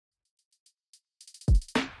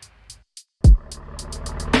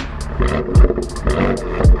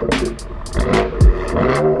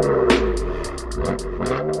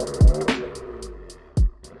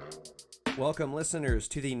Welcome, listeners,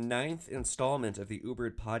 to the 9th installment of the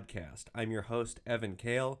Ubered podcast. I'm your host, Evan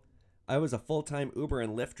Kale. I was a full-time Uber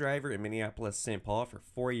and Lyft driver in Minneapolis, St. Paul for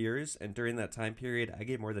 4 years, and during that time period, I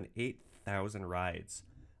gave more than 8,000 rides.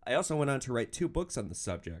 I also went on to write 2 books on the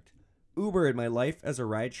subject, Ubered: My Life as a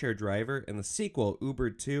Rideshare Driver, and the sequel,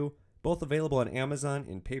 Ubered 2, both available on Amazon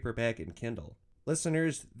in paperback and Kindle.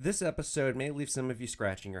 Listeners, this episode may leave some of you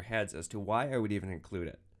scratching your heads as to why I would even include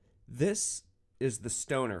it. This is the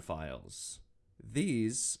Stoner Files.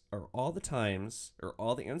 These are all the times, or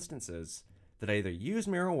all the instances, that I either used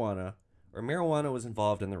marijuana or marijuana was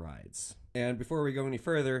involved in the rides. And before we go any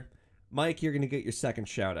further, Mike, you're going to get your second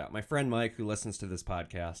shout out. My friend Mike, who listens to this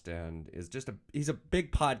podcast and is he's a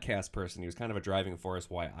big podcast person. He was kind of a driving force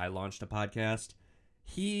why I launched a podcast.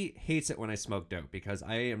 He hates it when I smoke dope because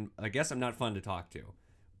I guess I'm not fun to talk to.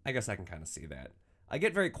 I guess I can kind of see that. I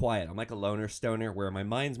get very quiet. I'm like a loner stoner where my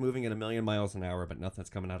mind's moving at 1,000,000 miles an hour, but nothing's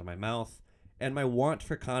coming out of my mouth. And my want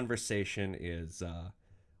for conversation is,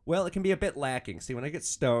 it can be a bit lacking. See, when I get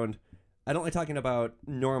stoned, I don't like talking about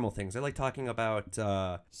normal things. I like talking about,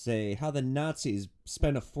 say, how the Nazis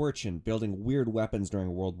spent a fortune building weird weapons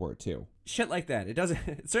during World War II. Shit like that. It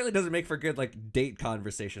certainly doesn't make for good, date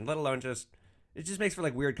conversation, let alone it just makes for,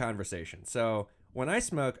 weird conversation. So when I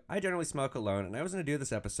smoke, I generally smoke alone, and I was going to do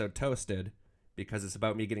this episode toasted, because it's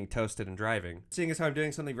about me getting toasted and driving. Seeing as how I'm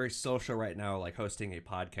doing something very social right now, like hosting a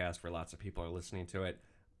podcast where lots of people are listening to it,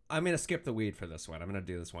 I'm going to skip the weed for this one. I'm going to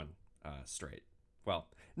do this one straight. Well,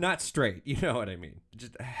 not straight, you know what I mean.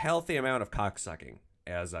 Just a healthy amount of cocksucking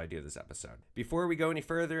as I do this episode. Before we go any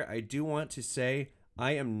further, I do want to say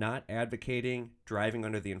I am not advocating driving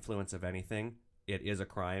under the influence of anything. It is a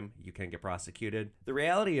crime. You can get prosecuted. The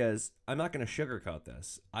reality is, I'm not going to sugarcoat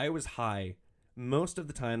this. I was high most of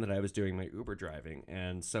the time that I was doing my Uber driving.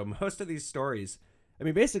 And so most of these stories,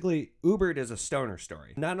 basically, Ubered is a stoner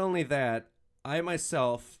story. Not only that, I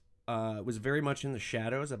myself was very much in the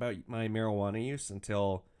shadows about my marijuana use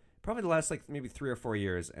until probably the last maybe 3 or 4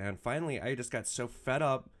 years. And finally, I just got so fed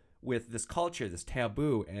up with this culture, this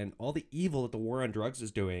taboo, and all the evil that the war on drugs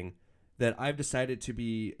is doing that I've decided to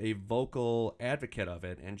be a vocal advocate of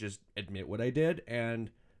it and just admit what I did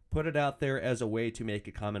and put it out there as a way to make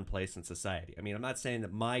it commonplace in society. I'm not saying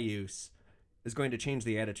that my use is going to change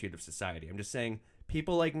the attitude of society. I'm just saying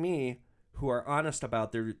people like me who are honest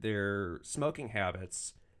about their smoking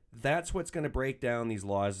habits, that's what's going to break down these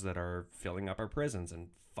laws that are filling up our prisons and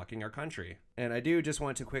fucking our country. And I do just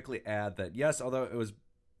want to quickly add that, yes, although it was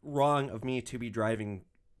wrong of me to be driving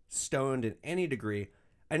stoned in any degree,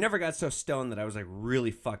 I never got so stoned that I was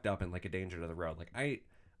really fucked up and a danger to the road. I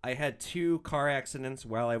had 2 car accidents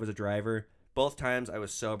while I was a driver. Both times I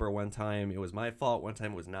was sober. One time it was my fault. One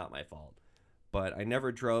time it was not my fault. But I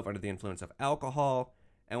never drove under the influence of alcohol.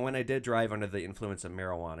 And when I did drive under the influence of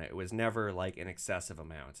marijuana, it was never an excessive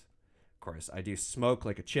amount. Of course, I do smoke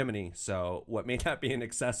like a chimney. So what may not be an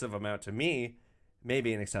excessive amount to me may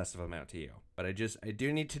be an excessive amount to you. But I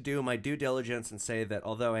do need to do my due diligence and say that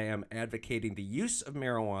although I am advocating the use of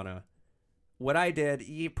marijuana, what I did,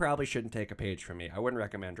 you probably shouldn't take a page from me. I wouldn't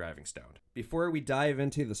recommend driving stoned. Before we dive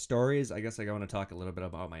into the stories, I guess I want to talk a little bit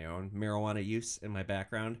about my own marijuana use and my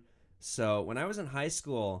background. So when I was in high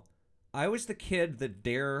school, I was the kid that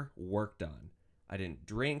DARE worked on. I didn't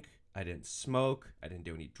drink. I didn't smoke. I didn't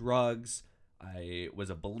do any drugs. I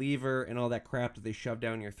was a believer in all that crap that they shove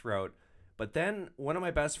down your throat. But then one of my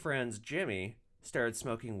best friends, Jimmy, started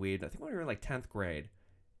smoking weed, I think when we were in 10th grade.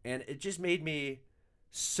 And it just made me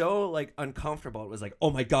so uncomfortable. It was oh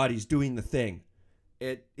my God, he's doing the thing.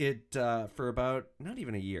 It for about not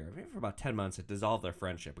even a year, maybe for about 10 months, it dissolved our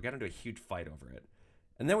friendship. We got into a huge fight over it.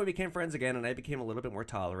 And then we became friends again, and I became a little bit more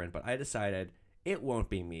tolerant, but I decided it won't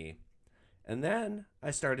be me. And then I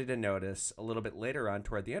started to notice a little bit later on,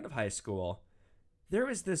 toward the end of high school, there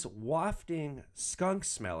was this wafting skunk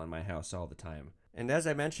smell in my house all the time. And as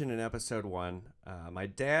I mentioned in episode 1, my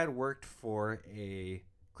dad worked for a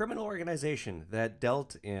criminal organization that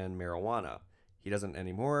dealt in marijuana. He doesn't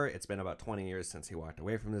anymore. It's been about 20 years since he walked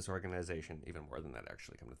away from this organization, even more than that,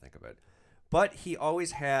 actually, come to think of it. But he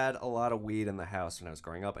always had a lot of weed in the house when I was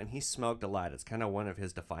growing up, and he smoked a lot. It's kind of one of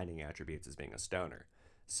his defining attributes as being a stoner.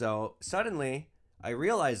 So suddenly, I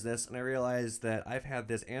realized this, and I realized that I've had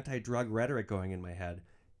this anti-drug rhetoric going in my head,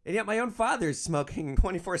 and yet my own father's smoking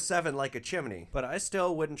 24/7 like a chimney. But I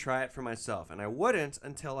still wouldn't try it for myself, and I wouldn't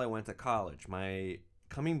until I went to college.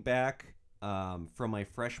 Coming back from my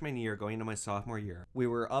freshman year, going into my sophomore year, we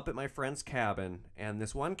were up at my friend's cabin, and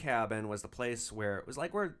this one cabin was the place where it was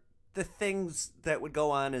where the things that would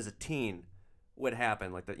go on as a teen would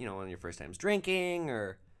happen, like when your first time's drinking,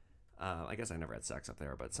 or I guess I never had sex up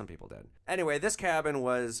there, but some people did. Anyway, this cabin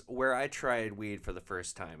was where I tried weed for the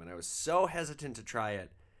first time, and I was so hesitant to try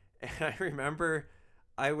it. And I remember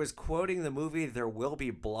I was quoting the movie There Will Be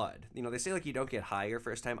Blood. They say like you don't get high your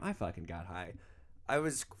first time. I fucking got high.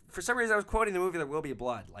 For some reason, I was quoting the movie There Will Be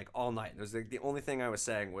Blood like all night. It was the only thing I was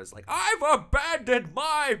saying was like, I've abandoned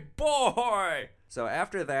my boy. So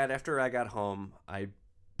after I got home, I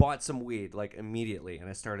bought some weed like immediately, and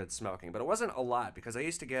I started smoking. But it wasn't a lot because I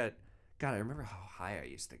used to get, God, I remember how high I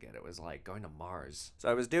used to get. It was like going to Mars. So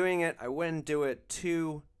I was doing it. I wouldn't do it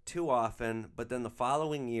too often. But then the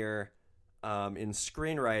following year, in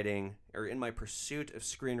screenwriting, or in my pursuit of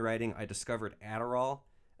screenwriting, I discovered Adderall.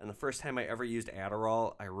 And the first time I ever used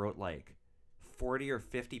Adderall, I wrote like 40 or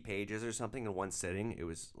 50 pages or something in one sitting. It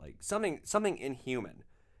was like something inhuman.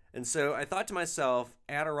 And so I thought to myself,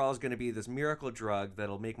 Adderall is going to be this miracle drug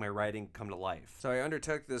that'll make my writing come to life. So I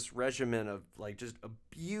undertook this regimen of like just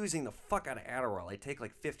abusing the fuck out of Adderall. I'd take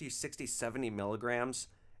like 50, 60, 70 milligrams,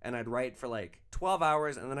 and I'd write for like 12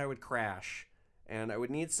 hours, and then I would crash. And I would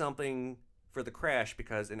need something for the crash,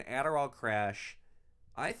 because an Adderall crash,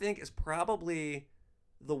 I think, is probably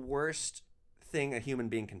the worst thing a human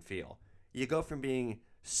being can feel. You go from being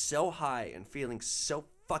so high and feeling so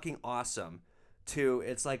fucking awesome to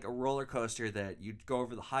it's like a roller coaster that you go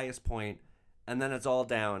over the highest point and then it's all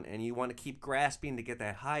down, and you want to keep grasping to get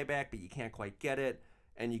that high back, but you can't quite get it,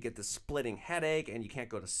 and you get the splitting headache, and you can't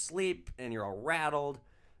go to sleep, and you're all rattled.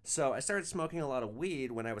 So I started smoking a lot of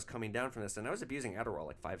weed when I was coming down from this, and I was abusing Adderall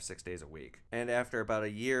like 5-6 days a week. And after about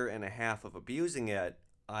 1.5 years of abusing it,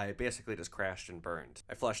 I basically just crashed and burned.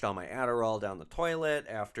 I flushed all my Adderall down the toilet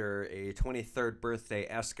after a 23rd birthday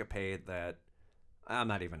escapade that I'm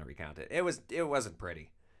not even going to recount it. It wasn't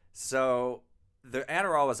pretty. So the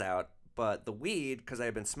Adderall was out, but the weed, because I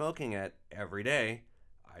had been smoking it every day,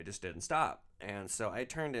 I just didn't stop. And so I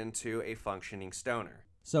turned into a functioning stoner.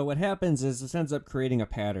 So what happens is this ends up creating a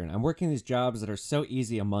pattern. I'm working these jobs that are so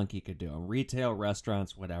easy a monkey could do them. Retail,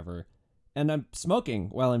 restaurants, whatever. And I'm smoking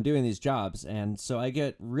while I'm doing these jobs. And so I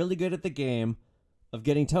get really good at the game of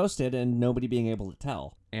getting toasted and nobody being able to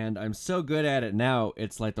tell. And I'm so good at it now,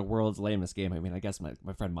 it's like the world's lamest game. I mean, I guess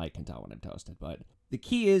my friend Mike can tell when I'm toasted. But the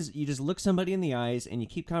key is you just look somebody in the eyes and you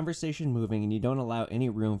keep conversation moving, and you don't allow any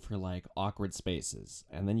room for like awkward spaces.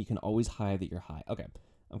 And then you can always hide that you're high. Okay.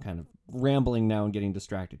 I'm kind of rambling now and getting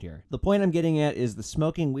distracted here. The point I'm getting at is the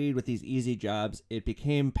smoking weed with these easy jobs, it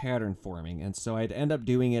became pattern forming, and so I'd end up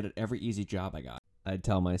doing it at every easy job I got. I'd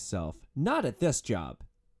tell myself, not at this job,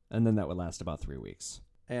 and then that would last about 3 weeks.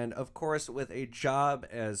 And of course, with a job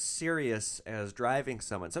as serious as driving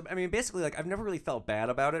someone, so I mean, basically, like, I've never really felt bad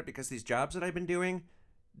about it, because these jobs that I've been doing,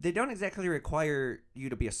 they don't exactly require you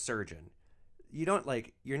to be a surgeon.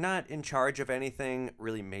 You're not in charge of anything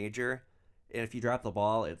really major. And if you drop the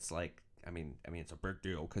ball, it's like, I mean, it's a big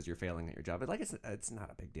deal because you're failing at your job. But like, it's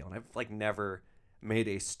not a big deal. And I've like never made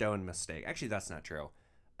a stone mistake. Actually, that's not true.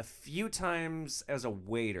 A few times as a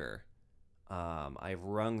waiter, I've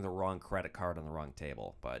rung the wrong credit card on the wrong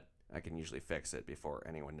table, but I can usually fix it before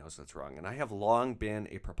anyone knows what's wrong. And I have long been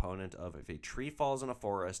a proponent of, if a tree falls in a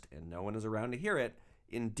forest and no one is around to hear it,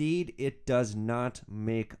 indeed, it does not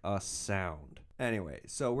make a sound. Anyway,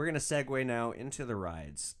 so we're going to segue now into the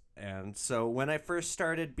rides. And so when I first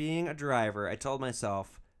started being a driver, I told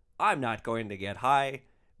myself, I'm not going to get high,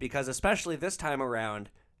 because especially this time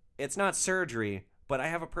around, it's not surgery, but I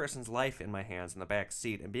have a person's life in my hands in the back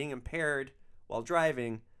seat, and being impaired while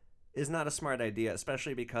driving is not a smart idea,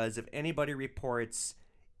 especially because if anybody reports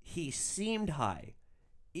he seemed high,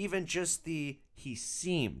 even just the he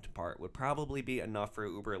seemed part would probably be enough for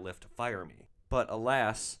Uber or Lyft to fire me. But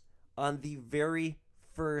alas, on the very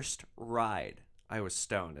first ride, I was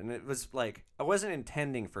stoned, and it was like, I wasn't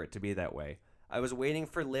intending for it to be that way. I was waiting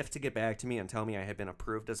for Lyft to get back to me and tell me I had been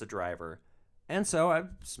approved as a driver, and so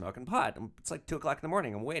I'm smoking pot. It's like 2 o'clock in the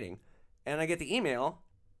morning, I'm waiting, and I get the email,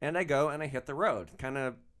 and I go and I hit the road, kind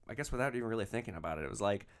of, I guess without even really thinking about it. It was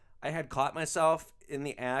like, I had caught myself in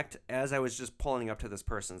the act as I was just pulling up to this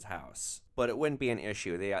person's house, but it wouldn't be an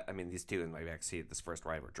issue. These two in my backseat, this first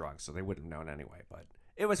ride, were drunk, so they wouldn't have known anyway, but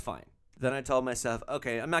it was fine. Then I told myself,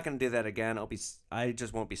 okay, I'm not going to do that again. I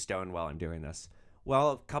just won't be stoned while I'm doing this.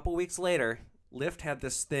 Well, a couple weeks later, Lyft had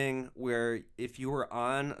this thing where if you were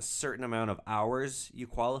on a certain amount of hours, you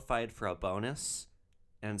qualified for a bonus.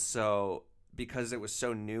 And so because it was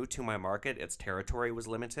so new to my market, its territory was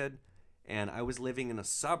limited. And I was living in a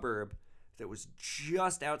suburb that was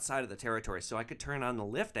just outside of the territory. So I could turn on the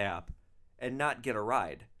Lyft app and not get a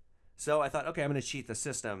ride. So I thought, okay, I'm going to cheat the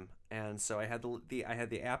system. And so I had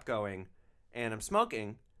the app going, and I'm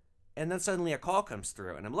smoking, and then suddenly a call comes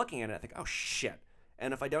through, and I'm looking at it, I think, oh shit.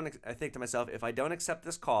 And if I don't, I think to myself, if I don't accept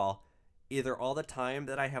this call, either all the time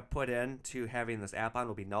that I have put in to having this app on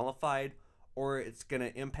will be nullified, or it's going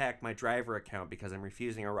to impact my driver account because I'm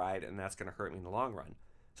refusing a ride, and that's going to hurt me in the long run.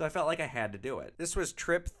 So I felt like I had to do it. This was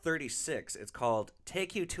trip 36. It's called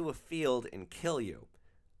Take You to a Field and Kill You.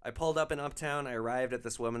 I pulled up in Uptown. I arrived at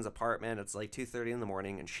this woman's apartment. It's like 2:30 in the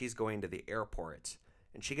morning, and she's going to the airport.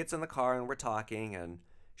 And she gets in the car, and we're talking, and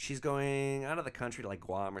she's going out of the country to like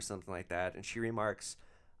Guam or something like that. And she remarks,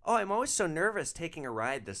 "Oh, I'm always so nervous taking a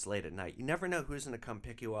ride this late at night. You never know who's going to come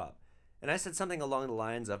pick you up." And I said something along the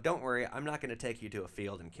lines of, "Don't worry, I'm not going to take you to a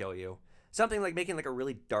field and kill you." Something like making like a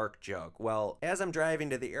really dark joke. Well, as I'm driving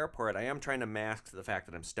to the airport, I am trying to mask the fact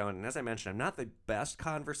that I'm stoned. And as I mentioned, I'm not the best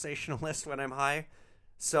conversationalist when I'm high.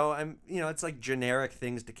 So it's like generic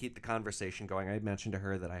things to keep the conversation going. I mentioned to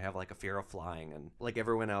her that I have like a fear of flying, and like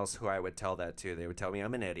everyone else who I would tell that to, they would tell me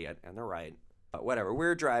I'm an idiot, and they're right. But whatever,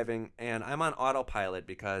 we're driving, and I'm on autopilot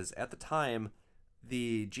because at the time,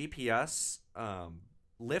 the GPS,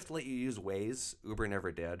 Lyft let you use Waze. Uber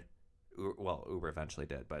never did. Well, Uber eventually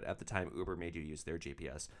did, but at the time, Uber made you use their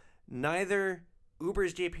GPS. Neither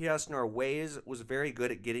Uber's GPS nor Waze was very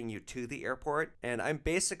good at getting you to the airport, and I'm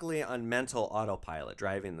basically on mental autopilot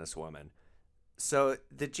driving this woman. So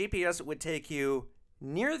the GPS would take you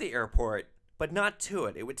near the airport, but not to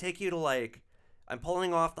it. It would take you to like, I'm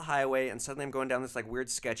pulling off the highway, and suddenly I'm going down this like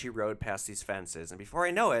weird sketchy road past these fences, and before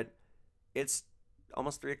I know it, it's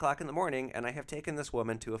almost 3 o'clock in the morning, and I have taken this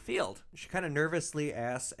woman to a field. She kind of nervously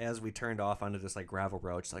asks as we turned off onto this like gravel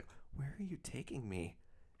road, she's like, "Where are you taking me?"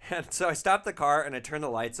 And so I stopped the car and I turned the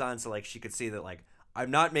lights on so like she could see that like I'm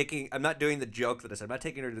not doing the joke that I said. I'm not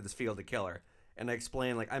taking her to this field to kill her. And I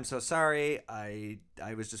explained like, "I'm so sorry. I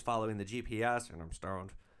was just following the GPS and I'm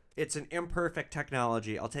stoned. It's an imperfect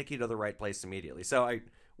technology. I'll take you to the right place immediately." So I,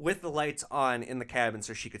 with the lights on in the cabin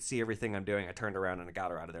so she could see everything I'm doing, I turned around and I got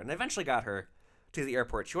her out of there. And I eventually got her to the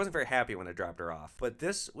airport. She wasn't very happy when I dropped her off. But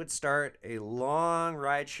this would start a long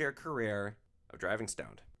rideshare career of driving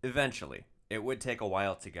stoned. Eventually. It would take a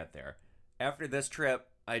while to get there. After this trip,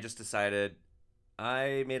 I just decided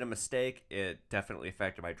I made a mistake. It definitely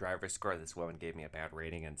affected my driver's score. This woman gave me a bad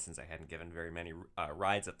rating, and since I hadn't given very many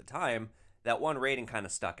rides at the time, that one rating kind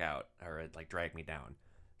of stuck out, or it like dragged me down.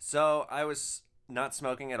 So I was not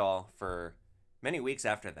smoking at all for many weeks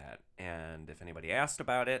after that. And if anybody asked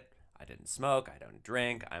about it, I didn't smoke, I don't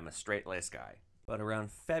drink, I'm a straight-laced guy. But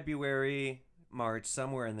around February, March,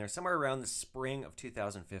 somewhere in there, somewhere around the spring of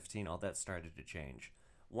 2015, all that started to change.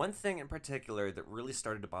 One thing in particular that really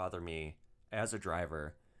started to bother me as a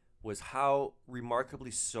driver was how remarkably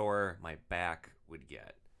sore my back would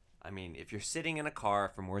get. I mean, if you're sitting in a car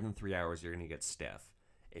for more than 3 hours, you're going to get stiff.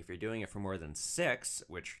 If you're doing it for more than 6,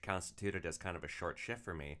 which constituted as kind of a short shift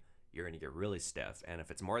for me, you're going to get really stiff. And if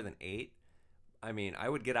it's more than 8, I mean, I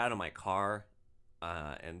would get out of my car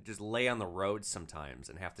and just lay on the road sometimes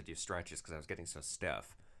and have to do stretches because I was getting so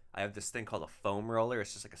stiff. I have this thing called a foam roller.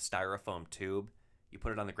 It's just like a styrofoam tube. You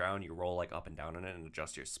put it on the ground, you roll like up and down on it and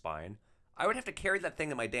adjust your spine. I would have to carry that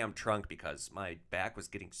thing in my damn trunk because my back was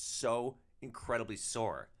getting so incredibly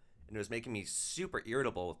sore. And it was making me super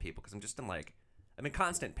irritable with people because I'm in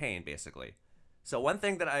constant pain, basically. So one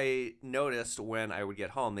thing that I noticed when I would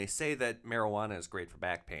get home, they say that marijuana is great for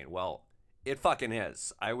back pain. Well, it fucking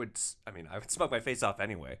is. I would smoke my face off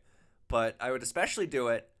anyway, but I would especially do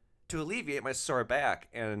it to alleviate my sore back,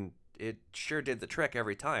 and it sure did the trick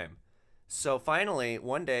every time. So finally,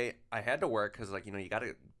 one day I had to work because,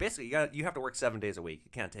 you have to work 7 days a week. You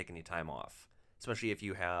can't take any time off, especially if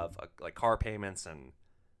you have car payments and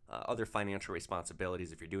other financial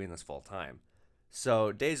responsibilities if you're doing this full time.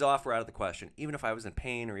 So days off were out of the question, even if I was in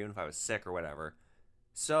pain or even if I was sick or whatever.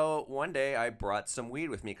 So one day I brought some weed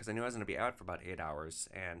with me because I knew I was going to be out for about 8 hours,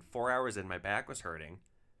 and 4 hours in my back was hurting,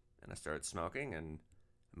 and I started smoking and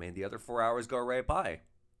made the other 4 hours go right by.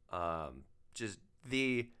 Just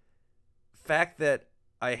the fact that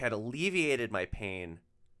I had alleviated my pain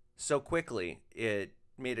so quickly, it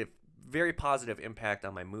made a very positive impact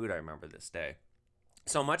on my mood, I remember this day.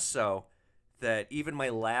 So much so that even my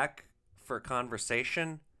lack for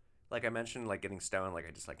conversation, like I mentioned, like getting stoned, like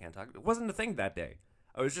I just can't talk, it wasn't a thing that day.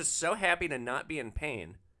 I was just so happy to not be in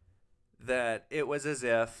pain that it was as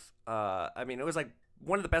if, it was like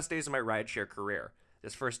one of the best days of my rideshare career.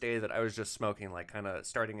 This first day that I was just smoking, like kind of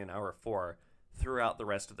starting in hour 4 throughout the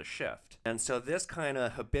rest of the shift. And so this kind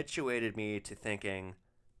of habituated me to thinking,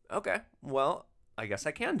 okay, well, I guess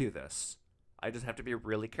I can do this. I just have to be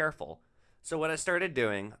really careful. So what I started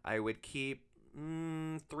doing, I would keep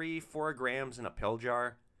 3-4 grams in a pill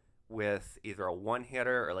jar with either a one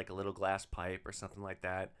hitter or like a little glass pipe or something like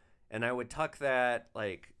that. And I would tuck that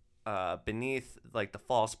like beneath like the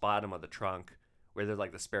false bottom of the trunk where there's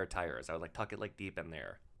like the spare tires. I would like tuck it like deep in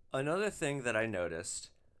there. Another thing that I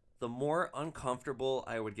noticed, the more uncomfortable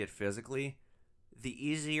I would get physically, the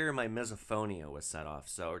easier my misophonia was set off.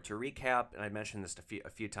 So to recap, and I mentioned this a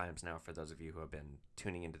few times now for those of you who have been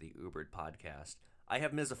tuning into the Ubered podcast, I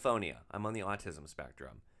have misophonia. I'm on the autism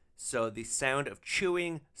spectrum. So the sound of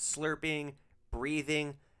chewing, slurping,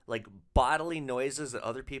 breathing, like bodily noises that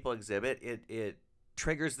other people exhibit, it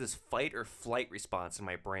triggers this fight or flight response in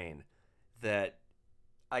my brain that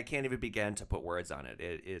I can't even begin to put words on it.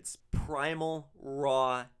 It's primal,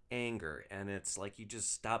 raw anger, and it's like you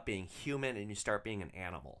just stop being human and you start being an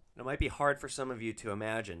animal. It might be hard for some of you to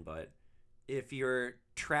imagine, but if you're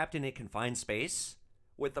trapped in a confined space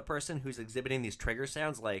with the person who's exhibiting these trigger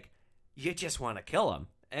sounds, like, you just want to kill them,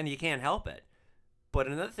 and you can't help it. But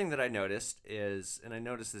another thing that I noticed is, and I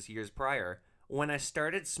noticed this years prior, when I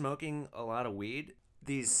started smoking a lot of weed,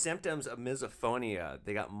 these symptoms of misophonia,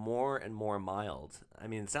 they got more and more mild. I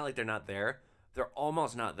mean, it's not like they're not there. They're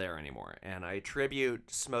almost not there anymore. And I attribute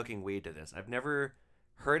smoking weed to this. I've never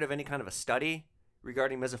heard of any kind of a study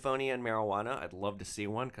regarding misophonia and marijuana. I'd love to see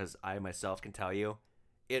one because I myself can tell you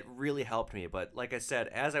it really helped me. But like I said,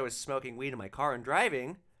 as I was smoking weed in my car and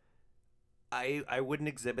driving, I wouldn't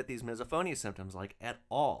exhibit these misophonia symptoms like at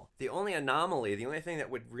all. The only anomaly, the only thing that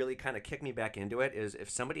would really kind of kick me back into it is if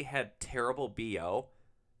somebody had terrible BO,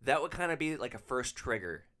 that would kind of be like a first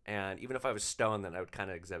trigger. And even if I was stoned, then I would kind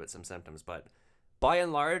of exhibit some symptoms. But by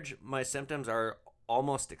and large, my symptoms are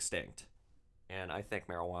almost extinct. And I thank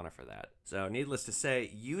marijuana for that. So needless to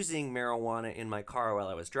say, using marijuana in my car while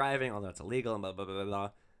I was driving, although it's illegal and blah, blah, blah, blah, blah,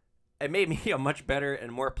 it made me a much better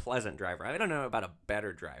and more pleasant driver. I don't know about a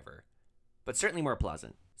better driver, but certainly more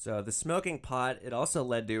pleasant. So the smoking pot, it also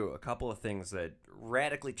led to a couple of things that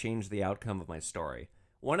radically changed the outcome of my story.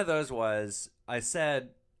 One of those was, I said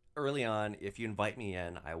early on, if you invite me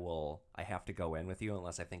in, I have to go in with you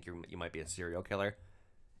unless I think you might be a serial killer.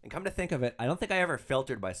 And come to think of it, I don't think I ever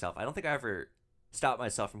filtered myself. I don't think I ever stopped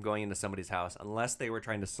myself from going into somebody's house unless they were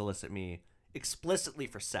trying to solicit me explicitly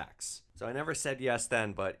for sex. So I never said yes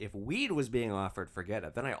then, but if weed was being offered, forget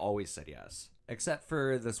it. Then I always said yes. Except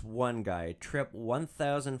for this one guy, Trip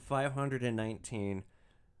 1519,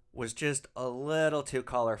 was just a little too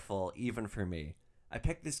colorful even for me. I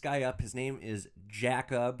picked this guy up. His name is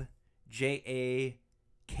Jacob, Jakk,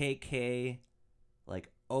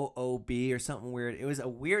 like OOB or something weird. It was a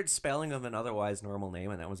weird spelling of an otherwise normal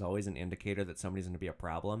name, and that was always an indicator that somebody's going to be a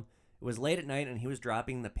problem. It was late at night, and he was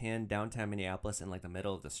dropping the pin downtown Minneapolis in like the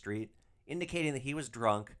middle of the street, indicating that he was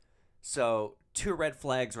drunk. So 2 red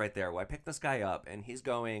flags right there. Well, I picked this guy up, and he's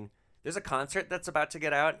going, there's a concert that's about to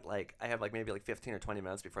get out. Like, I have like maybe like 15 or 20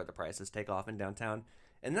 minutes before the prices take off in downtown.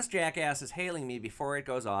 And this jackass is hailing me before it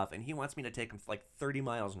goes off, and he wants me to take him like 30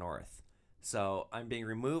 miles north. So I'm being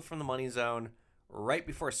removed from the money zone right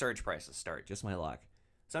before surge prices start. Just my luck.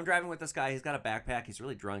 So I'm driving with this guy. He's got a backpack. He's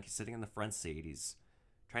really drunk. He's sitting in the front seat. He's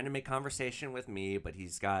trying to make conversation with me, but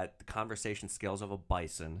he's got the conversation skills of a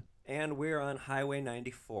bison. And we're on Highway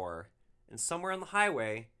 94. And somewhere on the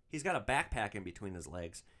highway, he's got a backpack in between his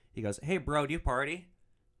legs. He goes, "Hey, bro, do you party?"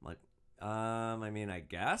 I'm like, I mean, I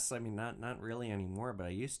guess. I mean, not really anymore, but I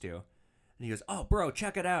used to. And he goes, "Oh, bro,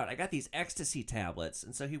 check it out. I got these ecstasy tablets."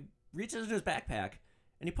 And so he reaches into his backpack,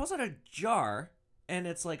 and he pulls out a jar, and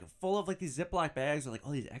it's like full of like these Ziploc bags with like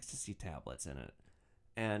all these ecstasy tablets in it.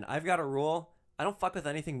 And I've got a rule. I don't fuck with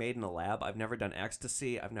anything made in a lab. I've never done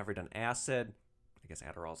ecstasy. I've never done acid. I guess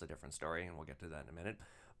Adderall's a different story, and we'll get to that in a minute.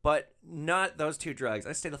 But not those 2 drugs.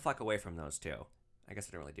 I stay the fuck away from those 2. I guess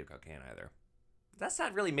I don't really do cocaine either. That's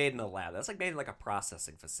not really made in a lab. That's like made in like a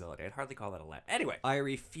processing facility. I'd hardly call that a lab. Anyway, I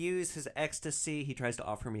refuse his ecstasy. He tries to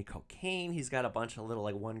offer me cocaine. He's got a bunch of little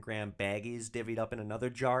like 1 gram baggies divvied up in another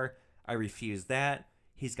jar. I refuse that.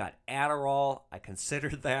 He's got Adderall. I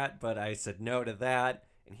considered that, but I said no to that.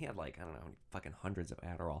 And he had like, I don't know, fucking hundreds of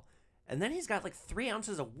Adderall. And then he's got like 3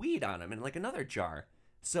 ounces of weed on him in like another jar.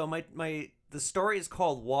 So the story is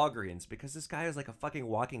called Walgreens because this guy is like a fucking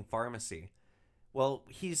walking pharmacy. Well,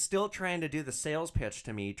 he's still trying to do the sales pitch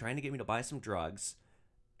to me, trying to get me to buy some drugs.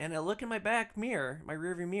 And I look in my back mirror, my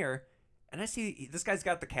rearview mirror, and I see this guy's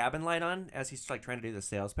got the cabin light on as he's like trying to do the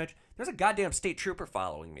sales pitch. There's a goddamn state trooper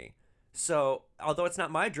following me. So, although it's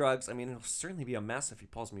not my drugs, I mean, it'll certainly be a mess if he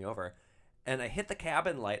pulls me over. And I hit the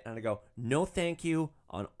cabin light and I go, "No thank you,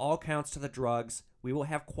 on all counts to the drugs. We will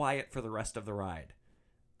have quiet for the rest of the ride."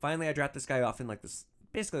 Finally, I dropped this guy off in like this,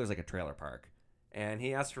 basically it was like a trailer park. And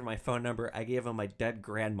he asked for my phone number. I gave him my dead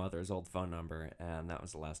grandmother's old phone number, and that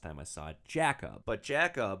was the last time I saw Jacob. But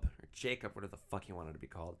Jacob, or Jacob, whatever the fuck he wanted to be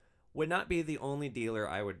called, would not be the only dealer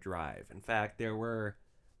I would drive. In fact,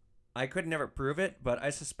 I could never prove it, but I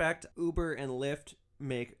suspect Uber and Lyft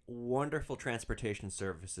make wonderful transportation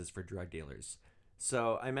services for drug dealers.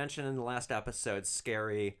 So I mentioned in the last episode,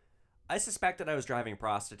 Scary, I suspected I was driving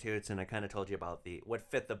prostitutes, and I kind of told you about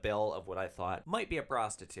what fit the bill of what I thought might be a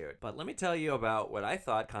prostitute. But let me tell you about what I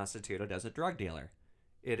thought constituted as a drug dealer.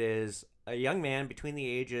 It is a young man between the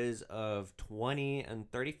ages of 20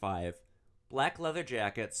 and 35, black leather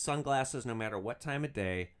jacket, sunglasses no matter what time of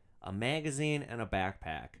day, a magazine, and a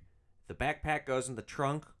backpack. The backpack goes in the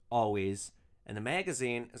trunk, always, and the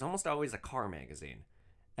magazine is almost always a car magazine.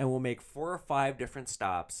 And we'll make 4 or 5 different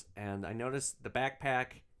stops, and I noticed the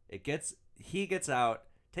backpack... He gets out,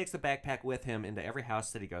 takes the backpack with him into every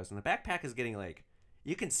house that he goes, and the backpack is getting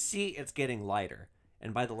you can see it's getting lighter.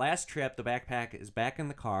 And by the last trip, the backpack is back in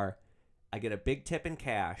the car. I get a big tip in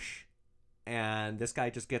cash, and this guy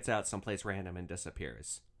just gets out someplace random and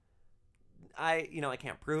disappears. I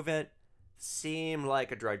can't prove it. Seem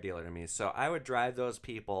like a drug dealer to me, so I would drive those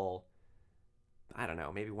people, I don't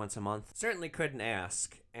know, maybe once a month. Certainly couldn't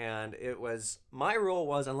ask. And my rule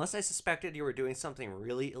was, unless I suspected you were doing something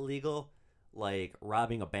really illegal, like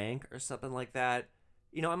robbing a bank or something like that,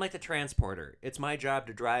 I'm like the transporter. It's my job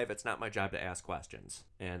to drive. It's not my job to ask questions.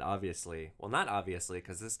 And not obviously,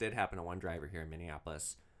 because this did happen to one driver here in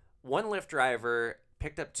Minneapolis. One Lyft driver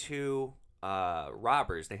picked up 2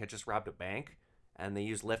 robbers. They had just robbed a bank, and they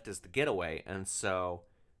used Lyft as the getaway. And so...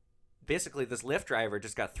 basically, this Lyft driver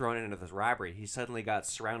just got thrown into this robbery. He suddenly got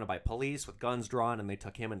surrounded by police with guns drawn, and they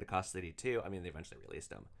took him into custody too. I mean, they eventually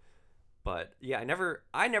released him. But yeah, I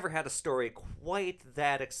never had a story quite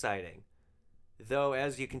that exciting. Though,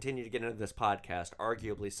 as you continue to get into this podcast,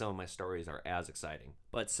 arguably some of my stories are as exciting.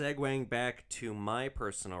 But segueing back to my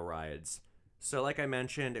personal rides. So like I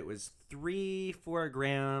mentioned, it was 3-4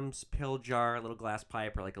 grams, pill jar, a little glass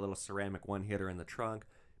pipe, or like a little ceramic one-hitter in the trunk,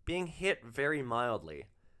 being hit very mildly.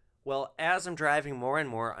 Well, as I'm driving more and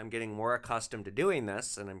more, I'm getting more accustomed to doing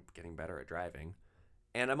this, and I'm getting better at driving.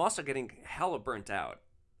 And I'm also getting hella burnt out.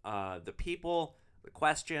 The people, the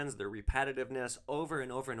questions, the repetitiveness over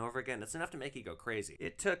and over and over again, it's enough to make you go crazy.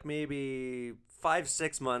 It took maybe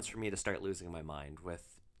 5-6 months for me to start losing my mind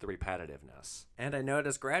with the repetitiveness. And I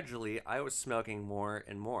noticed gradually I was smoking more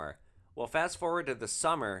and more. Well, fast forward to the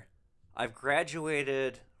summer, I've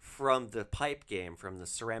graduated from the pipe game, from the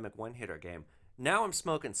ceramic one-hitter game. Now I'm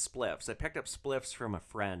smoking spliffs. I picked up spliffs from a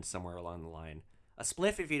friend somewhere along the line. A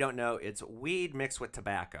spliff, if you don't know, it's weed mixed with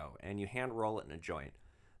tobacco, and you hand roll it in a joint.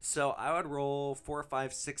 So I would roll 4,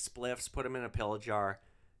 5, 6 spliffs, put them in a pill jar,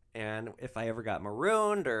 and if I ever got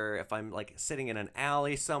marooned, or if I'm sitting in an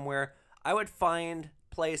alley somewhere, I would find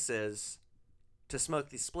places to smoke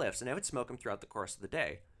these spliffs, and I would smoke them throughout the course of the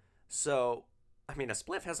day. So... a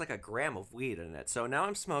spliff has a gram of weed in it. So now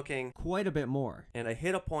I'm smoking quite a bit more. And I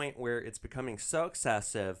hit a point where it's becoming so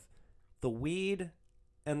excessive. The weed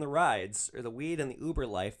and the rides, or the weed and the Uber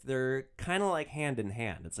life, they're kind of hand in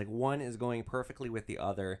hand. It's one is going perfectly with the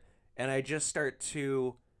other. And I just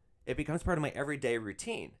it becomes part of my everyday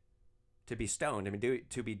routine to be stoned.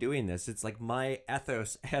 To be doing this. It's my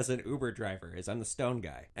ethos as an Uber driver is I'm the stone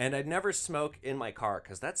guy. And I'd never smoke in my car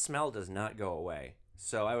because that smell does not go away.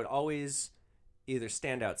 So I would always... either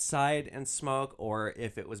stand outside and smoke, or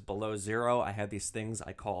if it was below 0, I had these things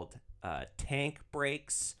I called tank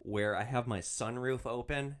breaks, where I have my sunroof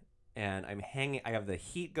open and I have the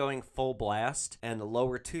heat going full blast, and the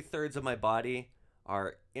lower 2/3 of my body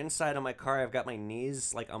are inside of my car. I've got my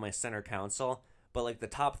knees on my center console, but the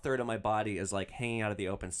top third of my body is hanging out of the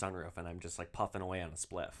open sunroof, and I'm just puffing away on a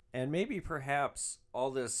spliff. And maybe perhaps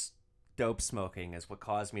all this dope smoking is what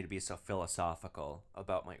caused me to be so philosophical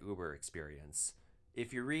about my Uber experience.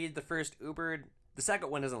 If you read the first Uber, the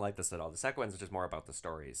second one isn't like this at all. The second one's just more about the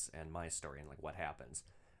stories and my story and what happens.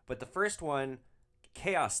 But the first one,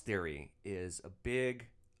 chaos theory, is a big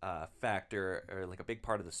factor, or a big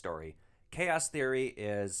part of the story. Chaos theory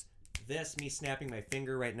is me snapping my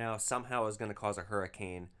finger right now somehow is going to cause a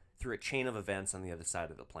hurricane through a chain of events on the other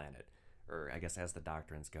side of the planet. Or I guess as the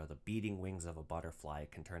doctrines go, the beating wings of a butterfly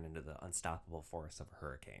can turn into the unstoppable force of a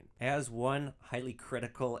hurricane. As one highly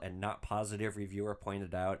critical and not positive reviewer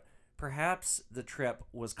pointed out, perhaps the trip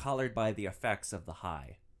was colored by the effects of the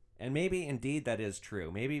high. And maybe indeed that is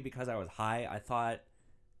true. Maybe because I was high, I thought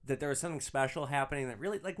that there was something special happening that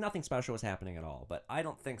really, nothing special was happening at all. But I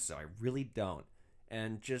don't think so. I really don't.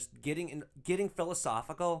 And just getting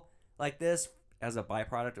philosophical like this as a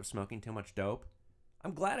byproduct of smoking too much dope,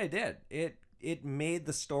 I'm glad I did. It it made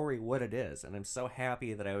the story what it is. And I'm so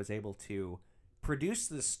happy that I was able to produce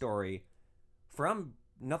this story from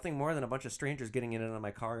nothing more than a bunch of strangers getting in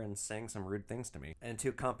my car and saying some rude things to me, and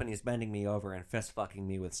two companies bending me over and fist fucking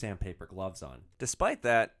me with sandpaper gloves on. Despite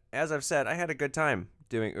that, as I've said, I had a good time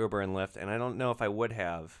doing Uber and Lyft, and I don't know if I would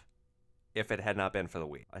have if it had not been for the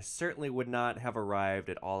weed. I certainly would not have arrived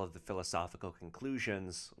at all of the philosophical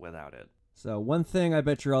conclusions without it. So one thing I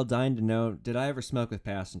bet you're all dying to know, did I ever smoke with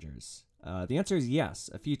passengers? The answer is yes,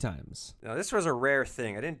 a few times. Now, this was a rare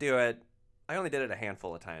thing. I didn't do it. I only did it a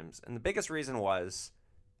handful of times. And the biggest reason was,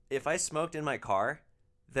 if I smoked in my car,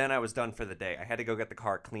 then I was done for the day. I had to go get the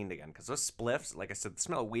car cleaned again. Because those spliffs, like I said, the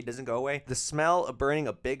smell of weed doesn't go away. The smell of burning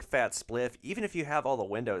a big fat spliff, even if you have all the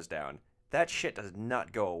windows down, that shit does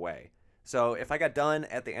not go away. So if I got done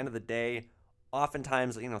at the end of the day,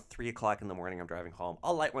 oftentimes, 3 o'clock in the morning, I'm driving home,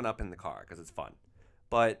 I'll light one up in the car because it's fun.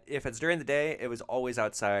 But if it's during the day, it was always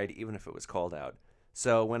outside, even if it was cold out.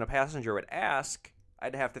 So when a passenger would ask,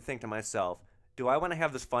 I'd have to think to myself, do I want to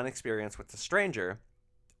have this fun experience with the stranger,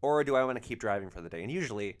 or do I want to keep driving for the day? And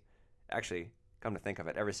usually, actually, come to think of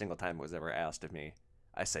it, every single time it was ever asked of me,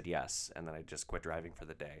 I said yes, and then I just quit driving for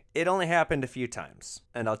the day. It only happened a few times,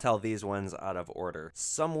 and I'll tell these ones out of order.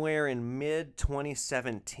 Somewhere in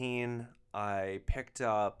mid-2017, I picked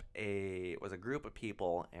up a group of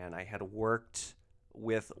people, and I had worked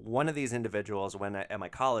with one of these individuals at my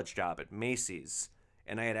college job at Macy's,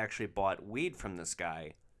 and I had actually bought weed from this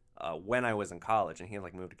guy when I was in college, and he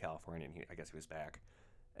had moved to California, and I guess he was back.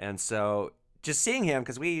 And so just seeing him,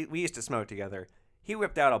 because we used to smoke together, he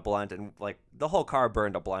whipped out a blunt, and the whole car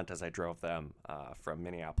burned a blunt as I drove them from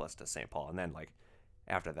Minneapolis to St. Paul. And then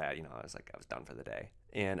after that, I was done for the day.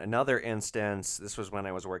 In another instance, this was when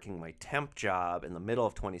I was working my temp job in the middle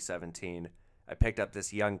of 2017. I picked up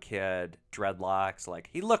this young kid, dreadlocks,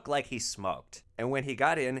 he looked like he smoked. And when he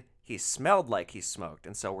got in, he smelled like he smoked.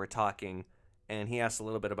 And so we're talking, and he asked a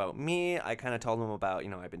little bit about me. I kind of told him about,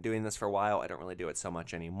 I've been doing this for a while. I don't really do it so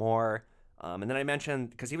much anymore. And then I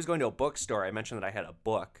mentioned, because he was going to a bookstore, I mentioned that I had a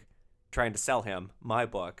book, trying to sell him my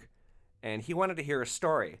book. And he wanted to hear a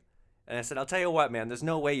story. And I said, I'll tell you what, man, there's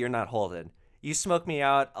no way you're not holding. You smoke me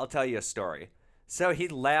out, I'll tell you a story. So he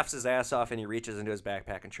laughs his ass off, and he reaches into his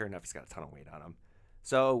backpack, and sure enough, he's got a ton of weight on him.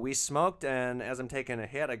 So we smoked, and as I'm taking a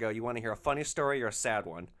hit, I go, you want to hear a funny story or a sad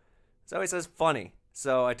one? So he says, funny.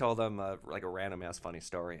 So I told him a random-ass funny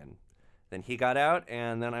story, and then he got out,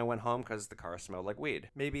 and then I went home because the car smelled like weed.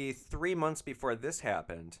 Maybe 3 months before this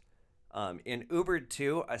happened, in Uber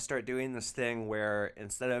 2, I start doing this thing where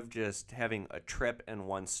instead of just having a trip and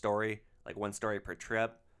one story, one story per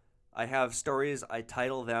trip, I have stories, I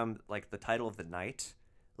title them the title of the night,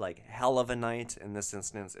 Hell of a Night. In this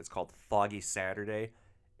instance, it's called Foggy Saturday.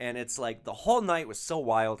 And it's the whole night was so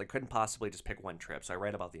wild, I couldn't possibly just pick one trip, so I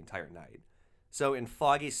write about the entire night. So in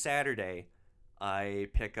Foggy Saturday, I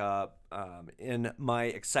pick up, in my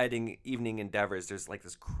exciting evening endeavors, there's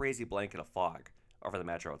this crazy blanket of fog over the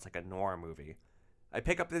metro. It's like a noir movie. I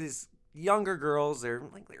pick up these younger girls, they're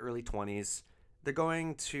the early 20s. They're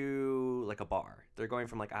going to a bar. They're going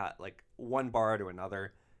from one bar to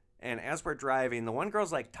another. And as we're driving, the one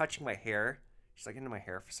girl's touching my hair. She's into my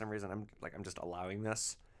hair for some reason. I'm just allowing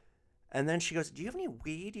this. And then she goes, do you have any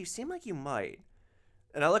weed? You seem like you might.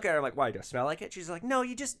 And I look at her, I'm like, why, do I smell like it? She's like, no,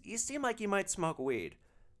 you seem like you might smoke weed.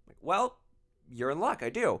 I'm like, well, you're in luck, I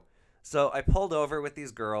do. So I pulled over with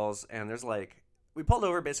these girls, and there's we pulled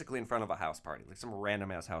over basically in front of a house party, some random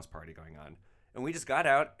ass house party going on. And we just got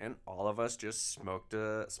out, and all of us just smoked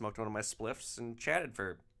one of my spliffs and chatted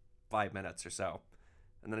for 5 minutes or so.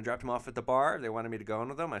 And then I dropped them off at the bar. They wanted me to go in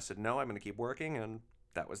with them. I said, no, I'm going to keep working, and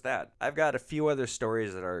that was that. I've got a few other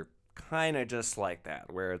stories that are kind of just like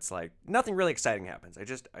that, where it's nothing really exciting happens.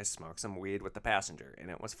 I smoked some weed with the passenger, and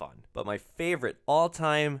it was fun. But my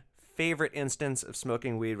all-time favorite instance of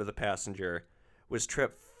smoking weed with a passenger was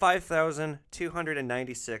trip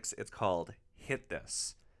 5,296. It's called Hit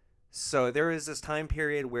This. So there was this time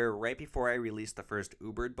period where right before I released the first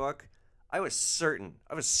Uber book, I was certain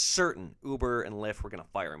Uber and Lyft were going to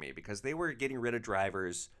fire me because they were getting rid of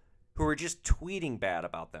drivers who were just tweeting bad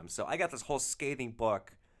about them. So I got this whole scathing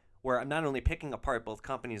book where I'm not only picking apart both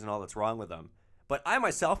companies and all that's wrong with them, but I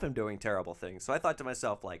myself am doing terrible things. So I thought to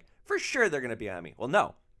myself, for sure they're going to be on me. Well,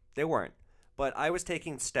 no, they weren't. But I was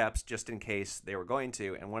taking steps just in case they were going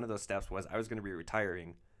to, and one of those steps was I was going to be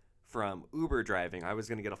retiring from Uber driving. I was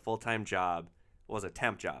going to get a full-time job. It was a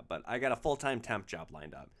temp job, but I got a full-time temp job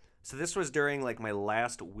lined up. So this was during my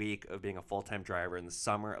last week of being a full-time driver in the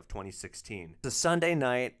summer of 2016. It's a Sunday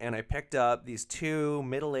night, and I picked up these two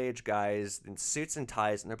middle-aged guys in suits and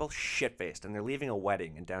ties, and they're both shit-faced, and they're leaving a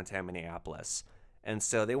wedding in downtown Minneapolis. And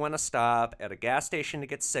so they want to stop at a gas station to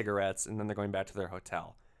get cigarettes, and then they're going back to their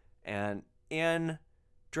hotel. And in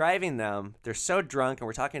driving them, they're so drunk, and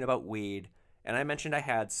we're talking about weed, and I mentioned I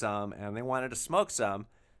had some, and they wanted to smoke some.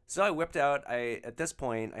 So I whipped out, at this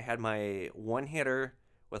point, I had my one hitter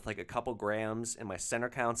with like a couple grams in my center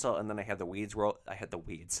console, and then I had the weeds roll. I had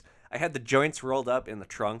the joints rolled up in the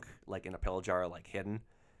trunk, like in a pill jar, like hidden.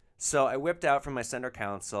 So I whipped out from my center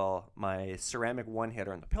console my ceramic one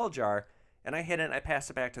hitter in the pill jar, and I hit it, and I pass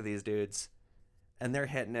it back to these dudes, and they're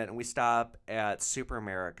hitting it, and we stop at Super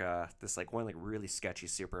America, this like one like really sketchy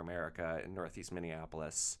Super America in Northeast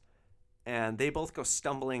Minneapolis. And they both go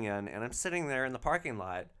stumbling in, and I'm sitting there in the parking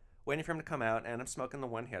lot waiting for him to come out, and I'm smoking the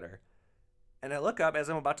one hitter. And I look up as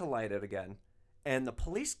I'm about to light it again, and the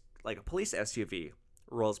police, like a police SUV,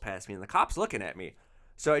 rolls past me, and the cop's looking at me.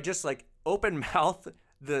 So I just like open mouth,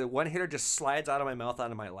 the one hitter just slides out of my mouth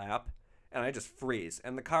onto my lap, and I just freeze.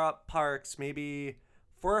 And the cop parks maybe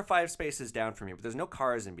 4 or 5 spaces down from me, but there's no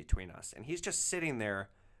cars in between us. And he's just sitting there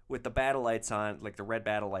with the battle lights on, like the red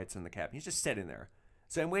battle lights in the cab. He's just sitting there.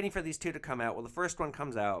 So I'm waiting for these two to come out. Well, the first one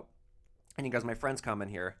comes out, and he goes, "My friend's coming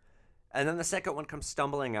here." And then the second one comes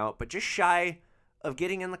stumbling out, but just shy of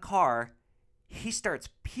getting in the car, he starts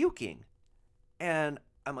puking. And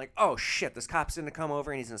I'm like, oh shit, this cop's gonna come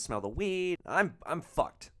over and he's gonna smell the weed. I'm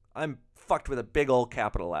fucked. I'm fucked with a big old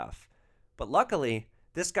capital F. But luckily,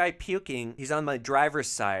 this guy puking, he's on my driver's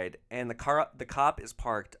side, and the cop is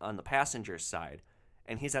parked on the passenger's side.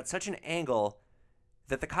 And he's at such an angle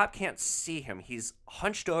that the cop can't see him. He's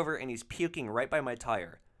hunched over and he's puking right by my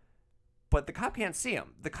tire. But the cop can't see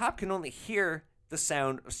him. The cop can only hear the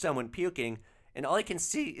sound of someone puking, and all he can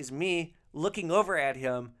see is me looking over at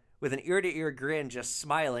him with an ear-to-ear grin, just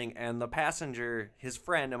smiling, and the passenger, his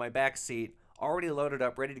friend in my back seat, already loaded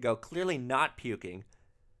up, ready to go, clearly not puking.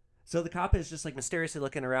 So the cop is just like mysteriously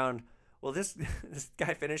looking around. Well, this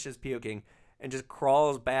guy finishes puking and just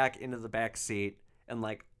crawls back into the back seat and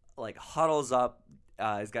like huddles up.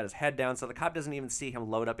 He's got his head down, so the cop doesn't even see him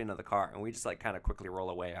load up into the car, and we just like kind of quickly roll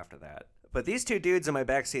away after that. But these two dudes in my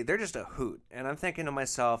backseat, they're just a hoot. And I'm thinking to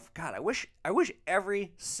myself, God, I wish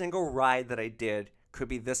every single ride that I did could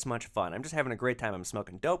be this much fun. I'm just having a great time. I'm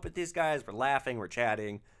smoking dope with these guys. We're laughing. We're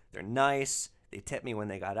chatting. They're nice. They tipped me when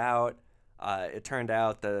they got out. It turned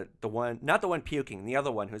out the one, not the one puking, the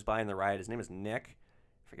other one who's buying the ride, his name is Nick.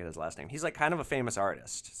 I forget his last name. He's like kind of a famous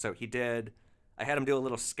artist. So I had him do a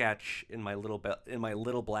little sketch in my little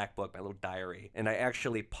black book, my little diary, and I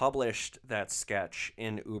actually published that sketch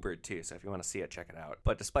in Uber too. So if you want to see it, check it out.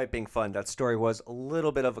 But despite being fun, that story was a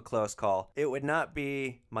little bit of a close call. It would not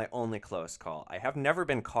be my only close call. I have never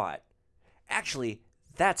been caught. Actually,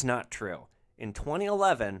 that's not true. In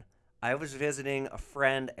 2011, I was visiting a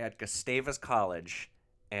friend at Gustavus College,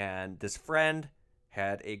 and this friend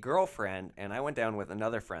had a girlfriend, and I went down with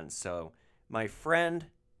another friend. So my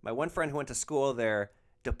one friend who went to school there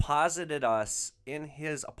deposited us in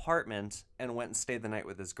his apartment and went and stayed the night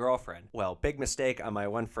with his girlfriend. Well, big mistake on my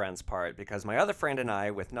one friend's part, because my other friend and I,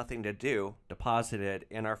 with nothing to do, deposited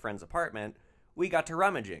in our friend's apartment. We got to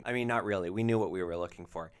rummaging. I mean, not really. We knew what we were looking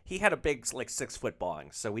for. He had a big, like, 6-foot bong,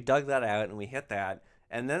 so we dug that out and we hit that.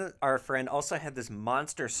 And then our friend also had this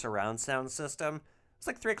monster surround sound system. It's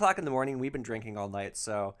like 3 o'clock in the morning. We've been drinking all night,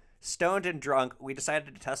 so stoned and drunk, we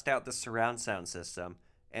decided to test out the surround sound system.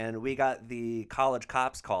 And we got the college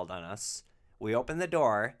cops called on us. We opened the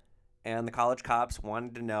door, and the college cops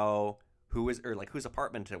wanted to know whose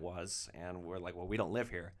apartment it was. And we're like, well, we don't live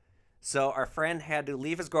here. So our friend had to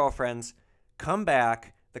leave his girlfriend's, come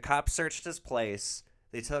back. The cops searched his place.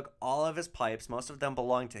 They took all of his pipes. Most of them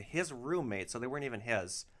belonged to his roommate, so they weren't even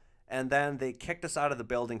his. And then they kicked us out of the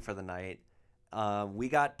building for the night. We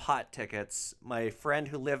got pot tickets. My friend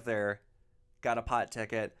who lived there got a pot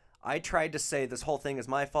ticket. I tried to say this whole thing is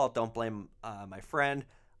my fault. Don't blame my friend.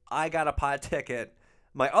 I got a pot ticket.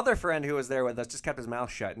 My other friend who was there with us just kept his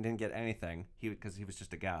mouth shut and didn't get anything because he was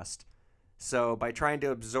just a guest. So by trying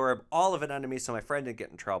to absorb all of it onto me so my friend didn't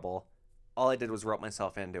get in trouble, all I did was rope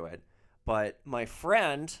myself into it. But my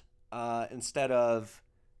friend, instead of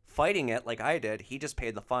fighting it like I did, he just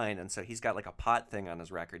paid the fine. And so he's got like a pot thing on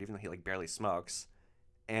his record, even though he like barely smokes.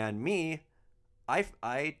 And me,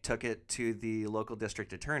 I took it to the local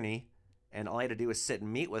district attorney, and all I had to do was sit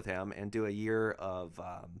and meet with him and do a year of,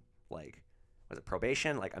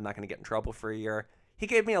 probation? Like, I'm not going to get in trouble for a year. He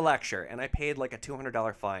gave me a lecture, and I paid like a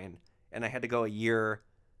 $200 fine, and I had to go a year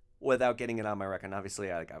without getting it on my record. And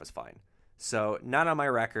obviously, I was fine. So, not on my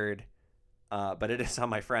record, but it is on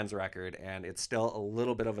my friend's record, and it's still a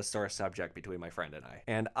little bit of a sore subject between my friend and I.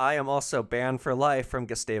 And I am also banned for life from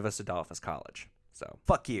Gustavus Adolphus College. So,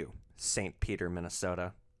 fuck you, St. Peter,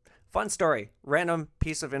 Minnesota. Fun story, random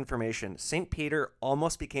piece of information. St. Peter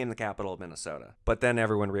almost became the capital of Minnesota. But then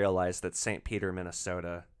everyone realized that St. Peter,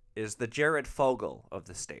 Minnesota is the Jared Fogle of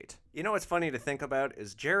the state. You know what's funny to think about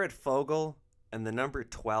is Jared Fogle and the number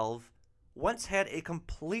 12 once had a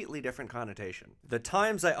completely different connotation. The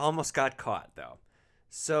times I almost got caught, though.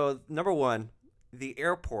 So, number one, the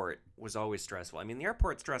airport was always stressful. I mean, the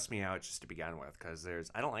airport stressed me out just to begin with because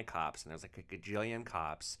I don't like cops, and there's like a gajillion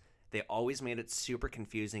cops. They always made it super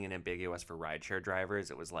confusing and ambiguous for rideshare drivers.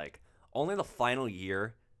 It was like only the final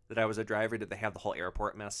year that I was a driver did they have the whole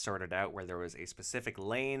airport mess sorted out where there was a specific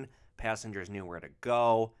lane, passengers knew where to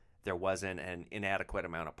go, there wasn't an inadequate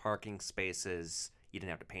amount of parking spaces, you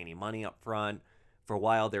didn't have to pay any money up front. For a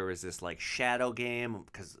while, there was this like shadow game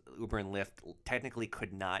because Uber and Lyft technically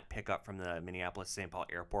could not pick up from the Minneapolis-St. Paul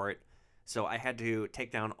airport. So I had to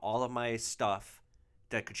take down all of my stuff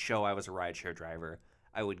that could show I was a rideshare driver.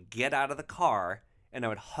 I would get out of the car and I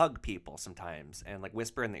would hug people sometimes and like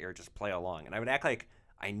whisper in the ear, just play along. And I would act like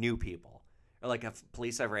I knew people. Or like if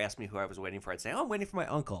police ever asked me who I was waiting for, I'd say, oh, I'm waiting for my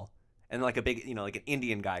uncle. And like a big, like an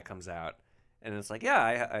Indian guy comes out and it's like,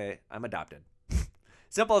 yeah, I'm adopted.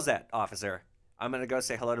 Simple as that, officer. I'm going to go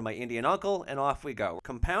say hello to my Indian uncle and off we go.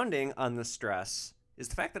 Compounding on the stress is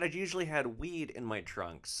the fact that I usually had weed in my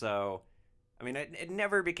trunk. So I mean, it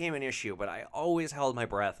never became an issue, but I always held my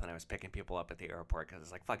breath when I was picking people up at the airport because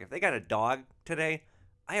it's like, fuck, if they got a dog today,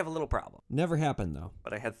 I have a little problem. Never happened, though.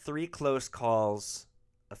 But I had 3 close calls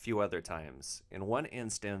a few other times. In one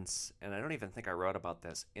instance, and I don't even think I wrote about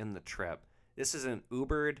this in the trip, this is an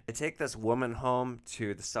Ubered. I take this woman home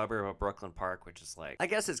to the suburb of Brooklyn Park, which is like, I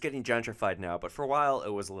guess it's getting gentrified now, but for a while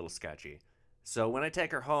it was a little sketchy. So when I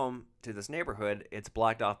take her home to this neighborhood, it's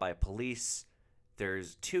blocked off by police.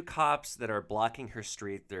 There's 2 cops that are blocking her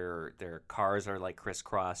street. Their cars are like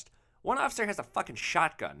crisscrossed. One officer has a fucking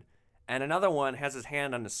shotgun, and another one has his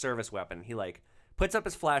hand on the service weapon. He like puts up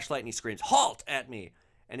his flashlight and he screams, "Halt!" at me.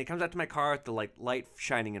 And he comes out to my car with the like light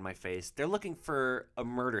shining in my face. They're looking for a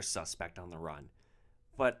murder suspect on the run.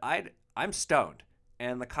 But I'm stoned.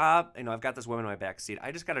 And the cop, I've got this woman in my back seat.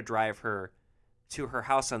 I just got to drive her to her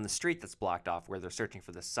house on the street that's blocked off where they're searching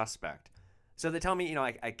for this suspect. So they tell me,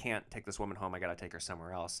 I can't take this woman home. I got to take her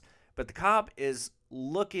somewhere else. But the cop is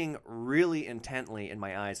looking really intently in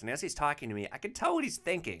my eyes. And as he's talking to me, I can tell what he's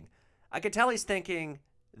thinking. I can tell he's thinking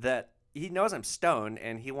that he knows I'm stoned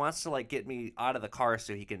and he wants to like get me out of the car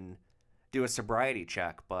so he can do a sobriety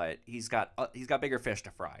check. But he's got bigger fish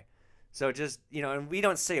to fry. So just, and we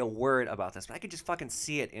don't say a word about this, but I could just fucking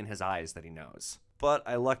see it in his eyes that he knows. But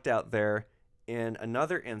I lucked out there. In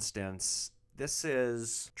another instance, this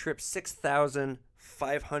is trip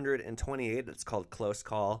 6,528. It's called Close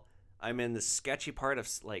Call. I'm in the sketchy part of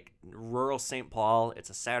like rural St. Paul.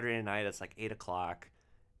 It's a Saturday night. It's like 8 o'clock.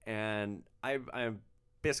 And I'm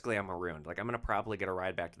marooned. Like I'm going to probably get a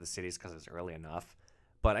ride back to the cities because it's early enough.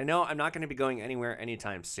 But I know I'm not going to be going anywhere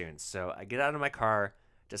anytime soon. So I get out of my car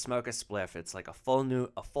to smoke a spliff. It's like a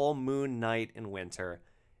full moon night in winter.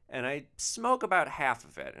 And I smoke about half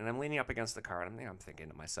of it. And I'm leaning up against the car. And I'm thinking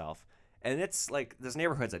to myself, and it's like, this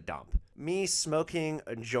neighborhood's a dump. Me smoking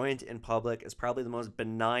a joint in public is probably the most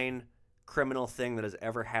benign criminal thing that has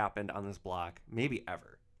ever happened on this block, maybe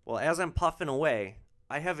ever. Well, as I'm puffing away,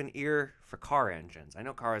 I have an ear for car engines. I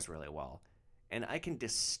know cars really well. And I can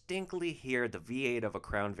distinctly hear the V8 of a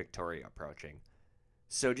Crown Victoria approaching.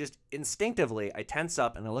 So just instinctively, I tense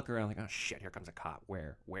up and I look around like, oh shit, here comes a cop.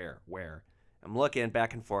 Where? I'm looking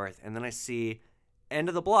back and forth, and then I see end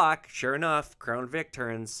of the block, sure enough, Crown Vic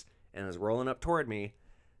turns and is rolling up toward me.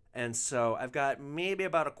 And so I've got maybe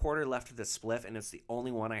about a quarter left of this spliff, and it's the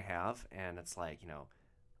only one I have. And it's like,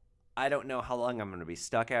 I don't know how long I'm going to be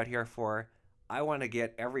stuck out here for. I want to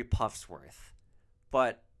get every puff's worth,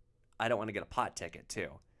 but I don't want to get a pot ticket too.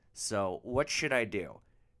 So what should I do?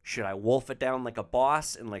 Should I wolf it down like a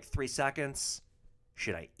boss in like 3 seconds?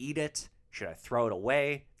 Should I eat it? Should I throw it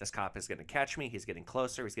away? This cop is going to catch me. He's getting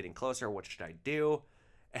closer. What should I do?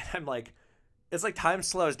 And I'm like, it's like time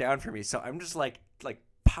slows down for me. So I'm just like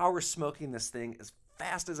power smoking this thing as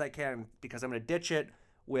fast as I can because I'm going to ditch it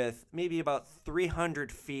with maybe about 300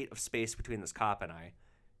 feet of space between this cop and I.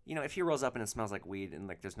 If he rolls up and it smells like weed and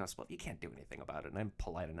like there's no split, you can't do anything about it. And I'm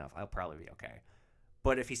polite enough. I'll probably be okay.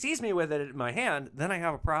 But if he sees me with it in my hand, then I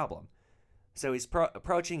have a problem. So he's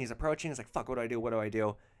approaching. He's like, fuck, what do I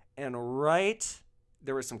do? And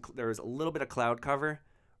there was a little bit of cloud cover.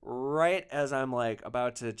 Right as I'm like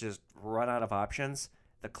about to just run out of options,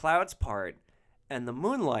 the clouds part and the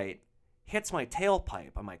moonlight hits my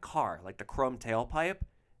tailpipe on my car, like the chrome tailpipe,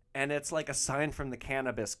 and it's like a sign from the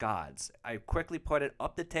cannabis gods. I quickly put it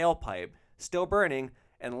up the tailpipe, still burning,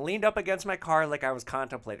 and leaned up against my car like I was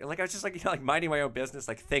contemplating. Like I was just like, like minding my own business,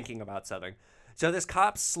 like thinking about something. So this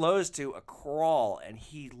cop slows to a crawl and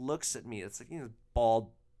he looks at me. It's like,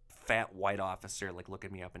 bald, fat white officer, like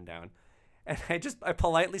looking me up and down. And I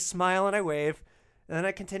politely smile and I wave. And then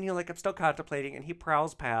I continue like I'm still contemplating, and he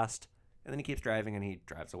prowls past, and then he keeps driving and he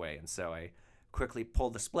drives away. And so I quickly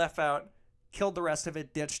pulled the spliff out, killed the rest of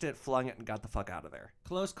it, ditched it, flung it, and got the fuck out of there.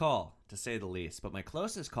 Close call, to say the least. But my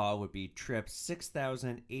closest call would be trip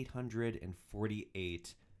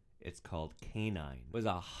 6,848. It's called Canine. It was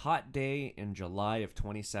a hot day in July of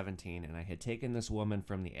 2017, and I had taken this woman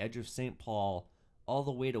from the edge of St. Paul all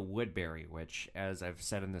the way to Woodbury, which, as I've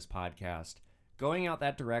said in this podcast, going out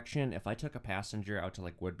that direction, if I took a passenger out to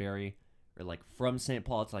like Woodbury or like from St.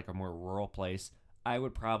 Paul to like a more rural place, I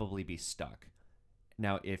would probably be stuck.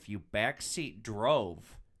 Now, if you backseat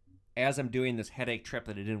drove as I'm doing this headache trip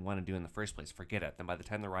that I didn't want to do in the first place, forget it. Then by the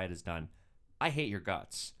time the ride is done, I hate your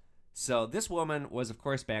guts. So this woman was, of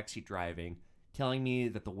course, backseat driving, telling me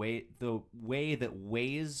that the way that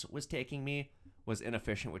Waze was taking me was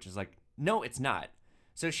inefficient, which is like, no, it's not.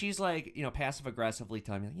 So she's like, passive aggressively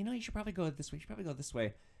telling me, you should probably go this way. You should probably go this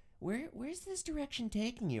way. Where's this direction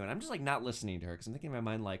taking you? And I'm just like not listening to her because I'm thinking in my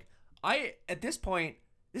mind like, at this point,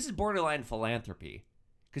 this is borderline philanthropy.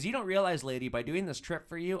 Because you don't realize, lady, by doing this trip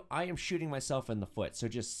for you, I am shooting myself in the foot. So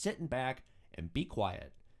just sitting back and be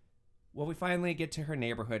quiet. Well, we finally get to her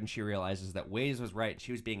neighborhood and she realizes that Waze was right.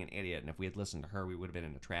 She was being an idiot. And if we had listened to her, we would have been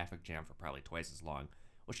in a traffic jam for probably twice as long.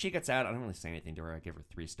 Well, she gets out. I don't really say anything to her. I give her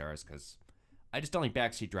 3 stars because I just don't like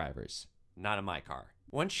backseat drivers. Not in my car.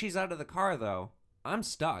 Once she's out of the car, though, I'm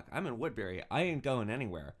stuck. I'm in Woodbury. I ain't going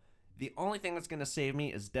anywhere. The only thing that's going to save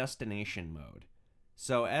me is destination mode.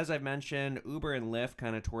 So as I've mentioned, Uber and Lyft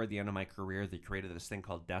kind of toward the end of my career, they created this thing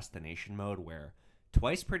called destination mode where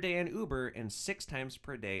twice per day on Uber and 6 times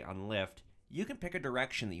per day on Lyft, you can pick a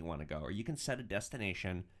direction that you want to go, or you can set a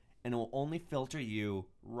destination and it will only filter you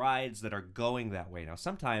rides that are going that way. Now,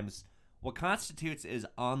 sometimes what constitutes is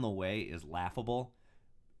on the way is laughable.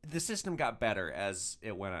 The system got better as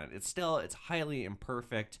it went on. It's highly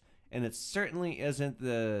imperfect, and it certainly isn't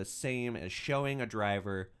the same as showing a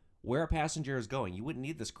driver where a passenger is going. You wouldn't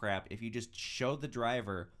need this crap if you just showed the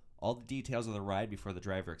driver all the details of the ride before the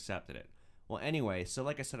driver accepted it. Well, anyway, so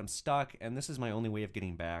like I said, I'm stuck, and this is my only way of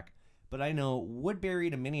getting back. But I know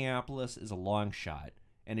Woodbury to Minneapolis is a long shot,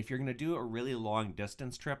 and if you're going to do a really long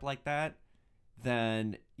distance trip like that,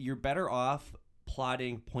 then you're better off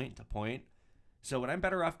plotting point to point. So what I'm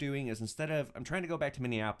better off doing is I'm trying to go back to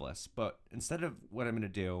Minneapolis, but instead of what I'm going to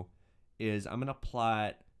do is I'm going to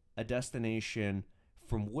plot a destination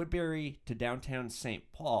from Woodbury to downtown St.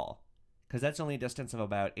 Paul, because that's only a distance of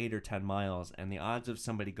about 8 or 10 miles, and the odds of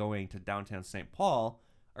somebody going to downtown St. Paul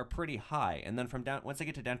are pretty high. And then once I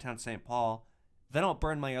get to downtown St. Paul, then I'll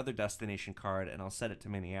burn my other destination card and I'll set it to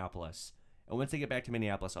Minneapolis. And once I get back to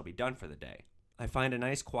Minneapolis, I'll be done for the day. I find a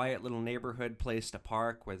nice, quiet little neighborhood place to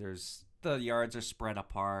park where the yards are spread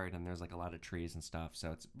apart and there's like a lot of trees and stuff,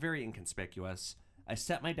 so it's very inconspicuous. I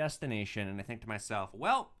set my destination and I think to myself,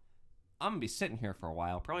 well, I'm going to be sitting here for a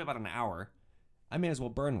while, probably about an hour. I may as well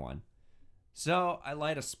burn one. So I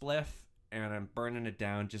light a spliff and I'm burning it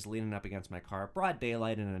down, just leaning up against my car, broad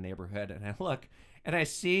daylight in a neighborhood, and I look and I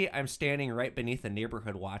see I'm standing right beneath a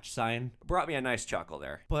neighborhood watch sign. Brought me a nice chuckle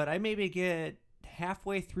there. But I maybe get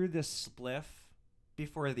halfway through this spliff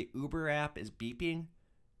before the Uber app is beeping,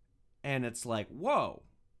 and it's like, whoa,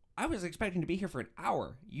 I was expecting to be here for an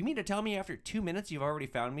hour. You mean to tell me after 2 minutes you've already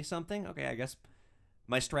found me something? Okay, I guess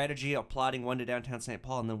my strategy of plotting one to downtown St.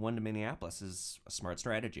 Paul and then one to Minneapolis is a smart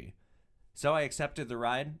strategy. So I accepted the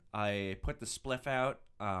ride. I put the spliff out.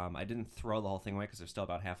 I didn't throw the whole thing away because there's still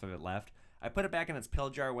about half of it left. I put it back in its pill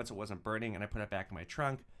jar once it wasn't burning, and I put it back in my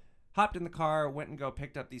trunk. Hopped in the car, went and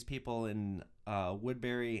picked up these people in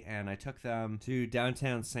Woodbury, and I took them to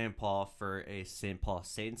downtown St. Paul for a St. Paul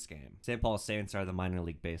Saints game. St. Paul Saints are the minor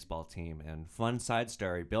league baseball team, and fun side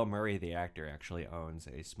story, Bill Murray, the actor, actually owns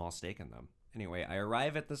a small stake in them. Anyway, I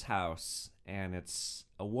arrive at this house, and it's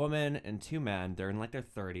a woman and 2 men. They're in like their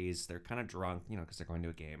 30s. They're kind of drunk, because they're going to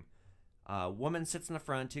a game. Woman sits in the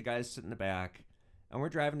front, 2 guys sit in the back, and we're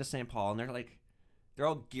driving to St. Paul, and they're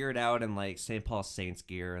all geared out in like St. Paul Saints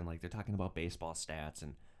gear, and like they're talking about baseball stats.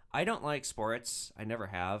 And I don't like sports. I never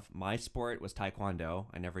have. My sport was Taekwondo.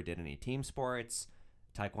 I never did any team sports.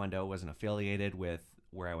 Taekwondo wasn't affiliated with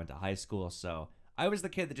where I went to high school, so I was the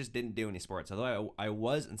kid that just didn't do any sports. Although I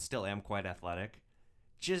was and still am quite athletic,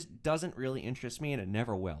 just doesn't really interest me, and it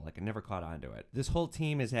never will. Like, I never caught on to it. This whole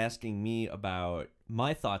team is asking me about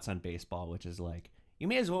my thoughts on baseball, which is like, you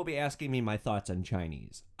may as well be asking me my thoughts on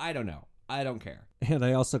Chinese. I don't know. I don't care. And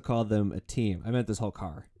I also called them a team. I meant this whole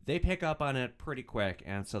car. They pick up on it pretty quick,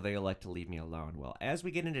 and so they elect to leave me alone. Well, as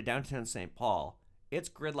we get into downtown St. Paul, it's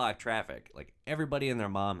gridlock traffic. Like, everybody and their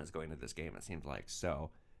mom is going to this game, it seems like. So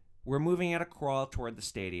we're moving at a crawl toward the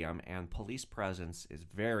stadium, and police presence is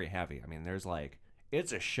very heavy. I mean, there's like,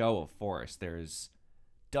 it's a show of force. There's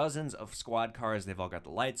dozens of squad cars. They've all got the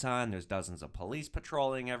lights on. There's dozens of police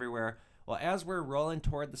patrolling everywhere. Well, as we're rolling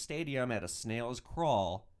toward the stadium at a snail's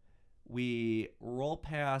crawl, we roll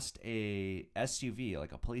past a SUV,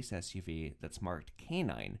 like a police SUV that's marked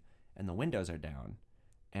K9, and the windows are down.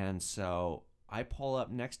 And so I pull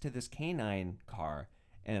up next to this K9 car,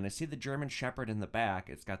 and I see the German Shepherd in the back.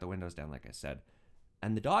 It's got the windows down, like I said.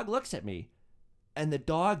 And the dog looks at me, and the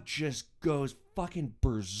dog just goes fucking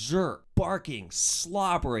berserk, barking,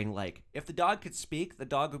 slobbering. Like, if the dog could speak, the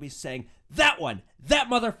dog would be saying, "That one, that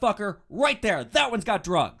motherfucker, right there, that one's got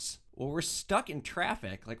drugs." Well, we're stuck in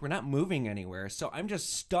traffic. Like, we're not moving anywhere. So I'm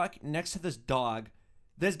just stuck next to this dog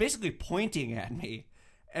that's basically pointing at me.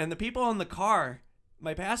 And the people in the car,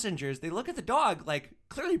 my passengers, they look at the dog, like,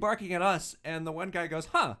 clearly barking at us. And the one guy goes,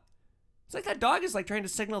 "Huh, it's like that dog is, like, trying to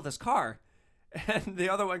signal this car." And the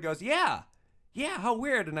other one goes, yeah, how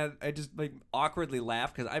weird. And I just, like, awkwardly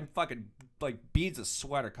laugh because I'm fucking, like, beads of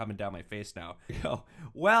sweat are coming down my face now. I go,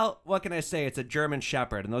 well, what can I say? It's a German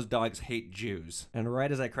Shepherd, and those dogs hate Jews. And right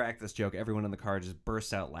as I crack this joke, everyone in the car just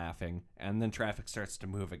bursts out laughing, and then traffic starts to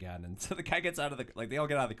move again. And so the guy gets out of the, like, they all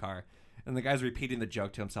get out of the car, and the guy's repeating the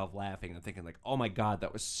joke to himself, laughing, and thinking, like, oh my God,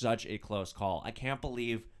 that was such a close call. I can't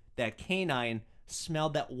believe that K9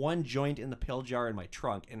 smelled that one joint in the pill jar in my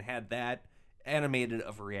trunk and had that animated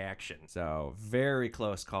of a reaction. So very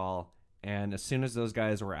close call. And as soon as those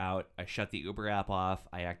guys were out, I shut the Uber app off.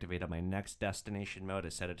 I activated my next destination mode. I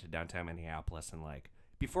set it to downtown Minneapolis, and like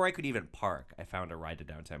before I could even park, I found a ride to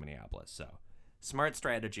downtown Minneapolis. So smart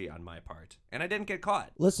strategy on my part, and I didn't get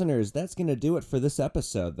caught. Listeners, that's going to do it for this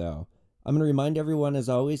episode, though. I'm going to remind everyone, as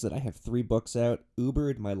always, that I have 3 books out: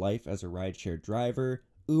 Ubered, My Life as a Rideshare Driver,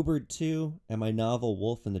 Ubered 2, and my novel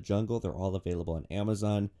Wolf in the Jungle. They're all available on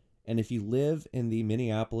Amazon. And if you live in the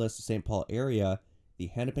Minneapolis-St. Paul area, the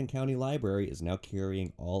Hennepin County Library is now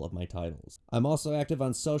carrying all of my titles. I'm also active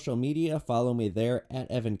on social media. Follow me there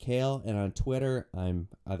at Evan Kale, and on Twitter, I'm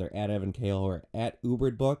either at Evan Kale or at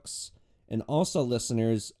Ubered Books. And also,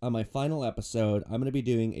 listeners, on my final episode, I'm going to be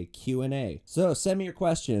doing a Q&A. So send me your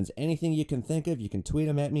questions. Anything you can think of, you can tweet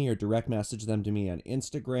them at me or direct message them to me on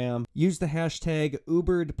Instagram. Use the hashtag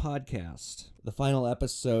UberedPodcast. The final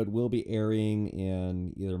episode will be airing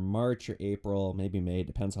in either March or April, maybe May.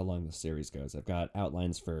 Depends how long the series goes. I've got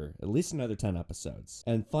outlines for at least another 10 episodes.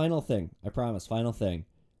 And final thing, I promise, final thing.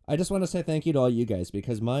 I just want to say thank you to all you guys,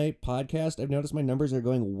 because my podcast, I've noticed my numbers are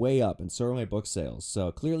going way up, and so are my book sales.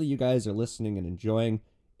 So clearly you guys are listening and enjoying.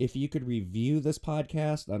 If you could review this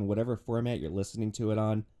podcast on whatever format you're listening to it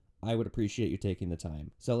on, I would appreciate you taking the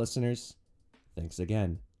time. So listeners, thanks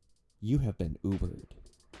again. You have been Ubered.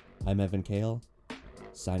 I'm Evan Kale,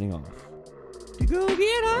 signing off. To go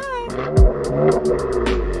get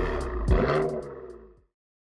high.